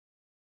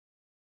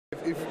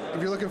If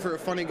you're looking for a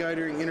funny guy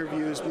during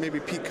interviews, maybe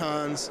Peter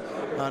Konz,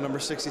 number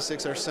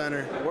 66, our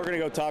center. We're going to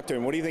go talk to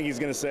him. What do you think he's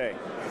going to say?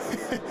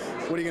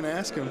 What are you going to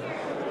ask him?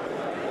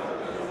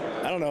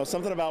 I don't know,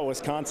 something about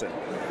Wisconsin.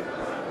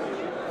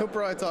 He'll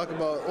probably talk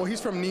about, well, he's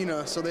from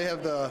Neenah, so they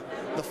have the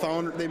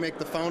foundry, they make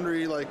the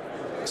foundry like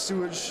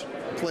sewage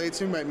plates.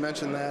 He might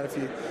mention that if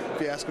you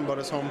ask him about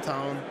his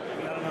hometown.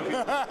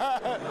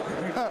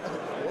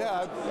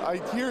 Yeah,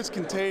 I hear it's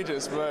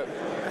contagious, but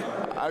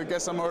I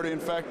guess I'm already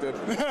infected.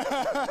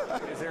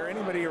 Is there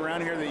anybody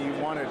around here that you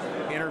want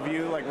to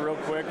interview, like real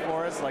quick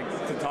for us, like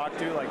to talk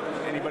to, like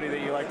anybody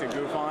that you like to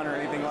goof on or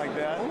anything like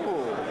that?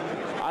 Ooh,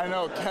 I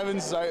know Kevin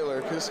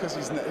Zeitler, just because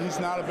he's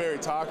not a very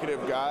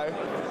talkative guy.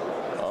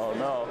 Oh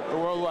no, the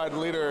worldwide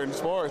leader in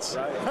sports.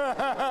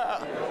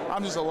 Right.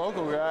 I'm just a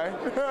local guy.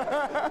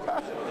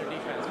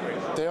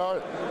 They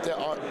are.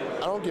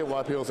 I don't get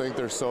why people think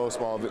they're so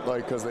small,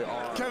 like because they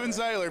are. Kevin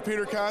Zeitler,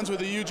 Peter Konz with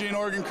the Eugene,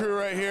 Oregon crew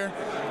right here.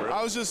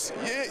 I was just,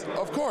 yeah,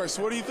 of course.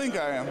 What do you think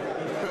I am?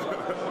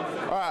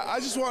 All right, I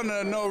just wanted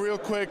to know real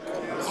quick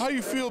how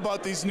you feel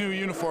about these new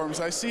uniforms.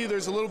 I see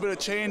there's a little bit of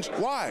change.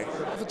 Why?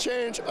 The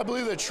change, I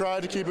believe they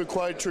tried to keep it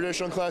quite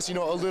traditional class. You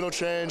know, a little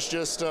change,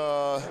 just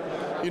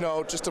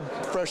just to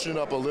freshen it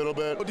up a little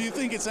bit. Well, do you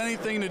think it's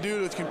anything to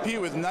do to compete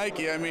with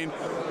Nike? I mean,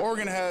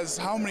 Oregon has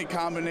how many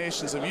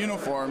combinations of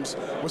uniforms?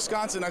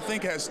 Wisconsin, I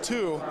think, has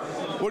 2.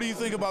 What do you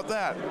think about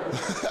that?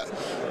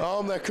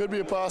 That could be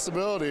a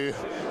possibility.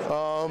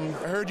 I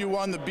heard you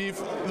won the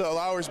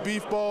Lowers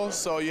Beef Bowl,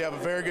 so you have a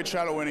very good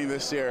shot at winning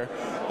this year.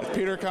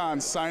 Peter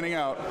Konz signing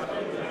out.